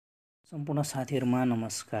सम्पूर्ण साथीहरुमा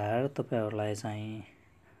नमस्कार। तपाईहरुलाई चाहिँ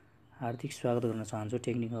हार्दिक स्वागत गर्न चाहन्छु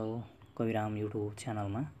टेक्निकल कविराम युट्युब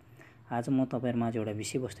च्यानलमा। आज म तपाईहरुमाझ एउटा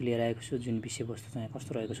विषयवस्तु लिएर आएको छु, जुन विषयवस्तु चाहिँ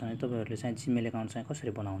कस्तो रहेको छ भने तपाईहरुले चाहिँ जीमेल एकाउन्ट चाहिँ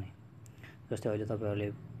कसरी बनाउने। जस्तै अहिले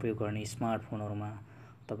तपाईहरुले प्रयोग गर्ने स्मार्टफोनहरुमा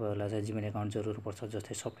तपाईहरुलाई चाहिँ जीमेल एकाउन्ट जरुर पर्छ।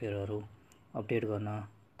 जस्तै सफ्टवेयरहरु अपडेट गर्न,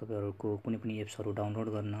 तपाईहरुको कुनै पनि एप्सहरु डाउनलोड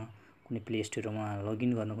गर्न, कुनै प्ले स्टोरमा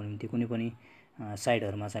लगइन गर्नको निम्ति, कुनै पनि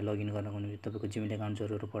साइटहरुमा चाहिँ लगइन गर्नको निम्ति तपाईको जीमेल एकाउन्ट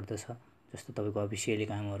जरुर पर्दछ। जस्तो तपाईको अफिसियली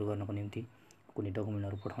कामहरु गर्नको निम्ति, कुनै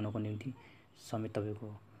डकुमेन्टहरु पठाउनको निम्ति समेत तपाईको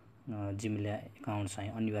जीमेल एकाउन्ट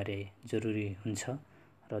चाहिँ अनिवार्य जरुरी हुन्छ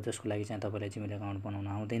र जसको लागि चाहिँ तपाईलाई जीमेल एकाउन्ट बनाउन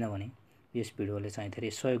आउँदैन भने यस भिडियोले चाहिँ धेरै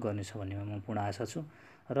सहयोग गर्नेछ भन्ने म पूर्ण आशा छु।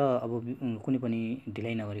 र अब कुनै पनि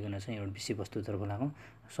ढिलाइ नगरिकन चाहिँ एउटा विषयवस्तुतर्फ लागौं।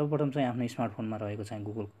 सर्वप्रथम चाहिँ आफ्नो स्मार्टफोनमा रहेको चाहिँ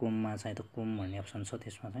गुगल क्रोममा चाहिँ त क्रोम भन्ने अप्सन छ,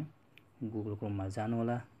 त्यसमा चाहिँ गुगल क्रोममा जानु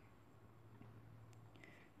होला।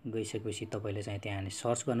 गइसकेपछि तपाईले चाहिँ त्यहाँ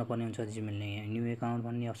सर्च गर्नुपर्ने हुन्छ, जीमेल न्यू एकाउन्ट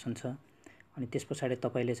भन्ने अप्सन छ। अनि त्यसपछि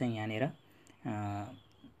तपाईले चाहिँ यहाँनेर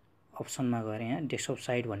अप्सनमा गएर यहाँ डेस्कटप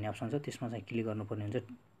साइट भन्ने अप्सन छ, त्यसमा चाहिँ क्लिक गर्नुपर्ने हुन्छ।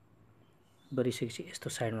 गरिसकेपछि यस्तो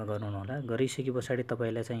साइडमा गर्नु होला। गरिसकेपछि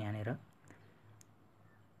तपाईलाई चाहिँ यहाँनेर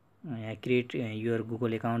यहाँ क्रिएट योर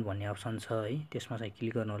गुगल एकाउन्ट भन्ने अप्सन छ है, त्यसमा चाहिँ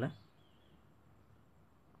क्लिक गर्नु होला।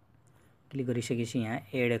 क्लिक गरिसकेपछि यहाँ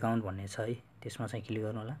एड एकाउन्ट भन्ने छ है, त्यसमा चाहिँ क्लिक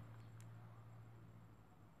गर्नु होला।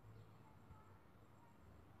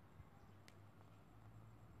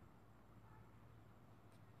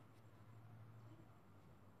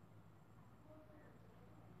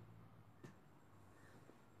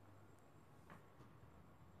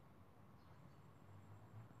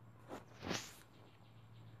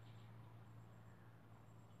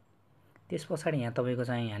 त्यसपछि यहाँ तपाईको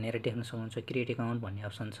चाहिँ यहाँनेर देख्न सक्नुहुन्छ क्रिएट एकाउन्ट भन्ने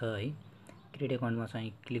अप्सन छ है। क्रिएट एकाउन्टमा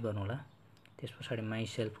चाहिँ क्लिक गर्नु होला। त्यसपछि माइ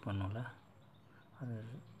सेल्फ गर्नु होला।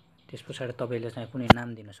 त्यसपछि तपाईले चाहिँ कुनै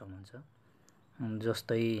नाम दिन सक्नुहुन्छ।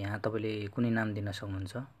 जस्तै यहाँ तपाईले कुनै नाम दिन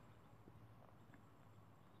सक्नुहुन्छ।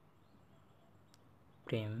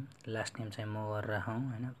 प्रेम, लास्ट नेम चाहिँ मगर राखौं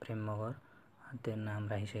हैन, प्रेम मगर। त्यो नाम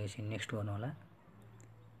राखिसकेपछि नेक्स्ट गर्नु होला।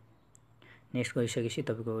 नेक्स्ट गरिसकेपछि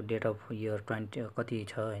तपाईको डेट अफ इयर 20 कति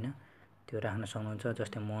छ हैन, त्यो राख्न सक्नुहुन्छ।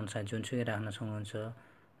 जस्तै मन्थ चाहिँ जुनसुकै राख्न सक्नुहुन्छ।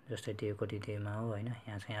 जस्तै त्यो कति डेमा हो हैन,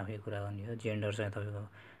 यहाँ चाहिँ आफै कुरा गर्ने हो। जेन्डर चाहिँ तपाईको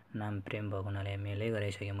नाम प्रेम भएको हुनाले मेलै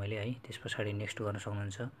गराइसके मैले है। त्यसपछि नेक्स्ट गर्न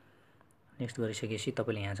सक्नुहुन्छ। नेक्स्ट गरिसकेपछि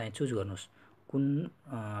तपाईले यहाँ चाहिँ चुज गर्नुस् कुन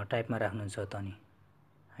टाइपमा राख्नुहुन्छ त नि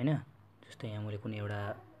हैन। जस्तै यहाँ मैले कुनै एउटा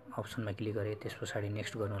अप्सनमा क्लिक गरे, त्यसपछि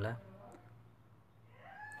नेक्स्ट गर्नु होला।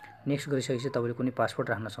 नेक्स्ट गरिसकेपछि तपाईले कुनै पासवर्ड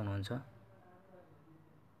राख्न सक्नुहुन्छ।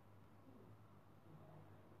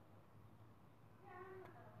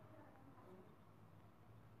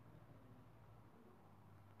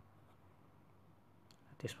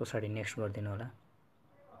 त्यसपछि नेक्स्ट गरिदिनु होला।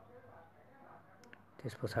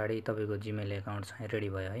 त्यसपछि तपाईको जीमेल एकाउन्ट चाहिँ रेडी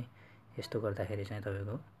भयो है। यस्तो गर्दाखेरि चाहिँ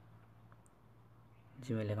तपाईको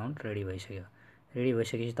जीमेल एकाउन्ट रेडी भइसक्यो। रेडी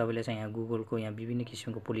भइसकेपछि तपाईले चाहिँ यहाँ गुगलको यहाँ विभिन्न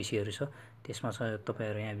किसिमको पोलिसीहरु छ, त्यसमा चाहिँ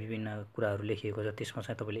तपाईहरु यहाँ विभिन्न कुराहरु लेखिएको छ, त्यसमा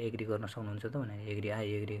चाहिँ तपाईले एग्री गर्न सक्नुहुन्छ त भने एग्री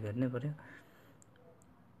एग्री गर्नै पर्यो।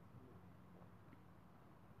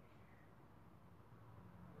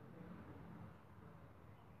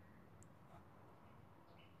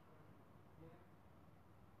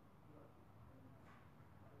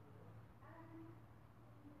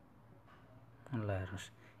 ल हेर्नुस्,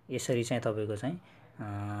 यसरी चाहिँ तपाईको चाहिँ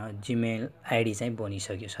जीमेल आईडी चाहिँ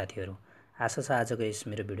बनिसक्यो साथीहरु। आशा छ आजको यस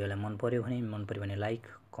मेरो भिडियोलाई मन पर्यो भने लाइक,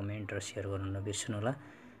 कमेन्ट र शेयर गर्न नबिर्सनु होला।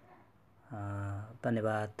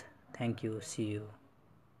 धन्यवाद। Thank you. C you.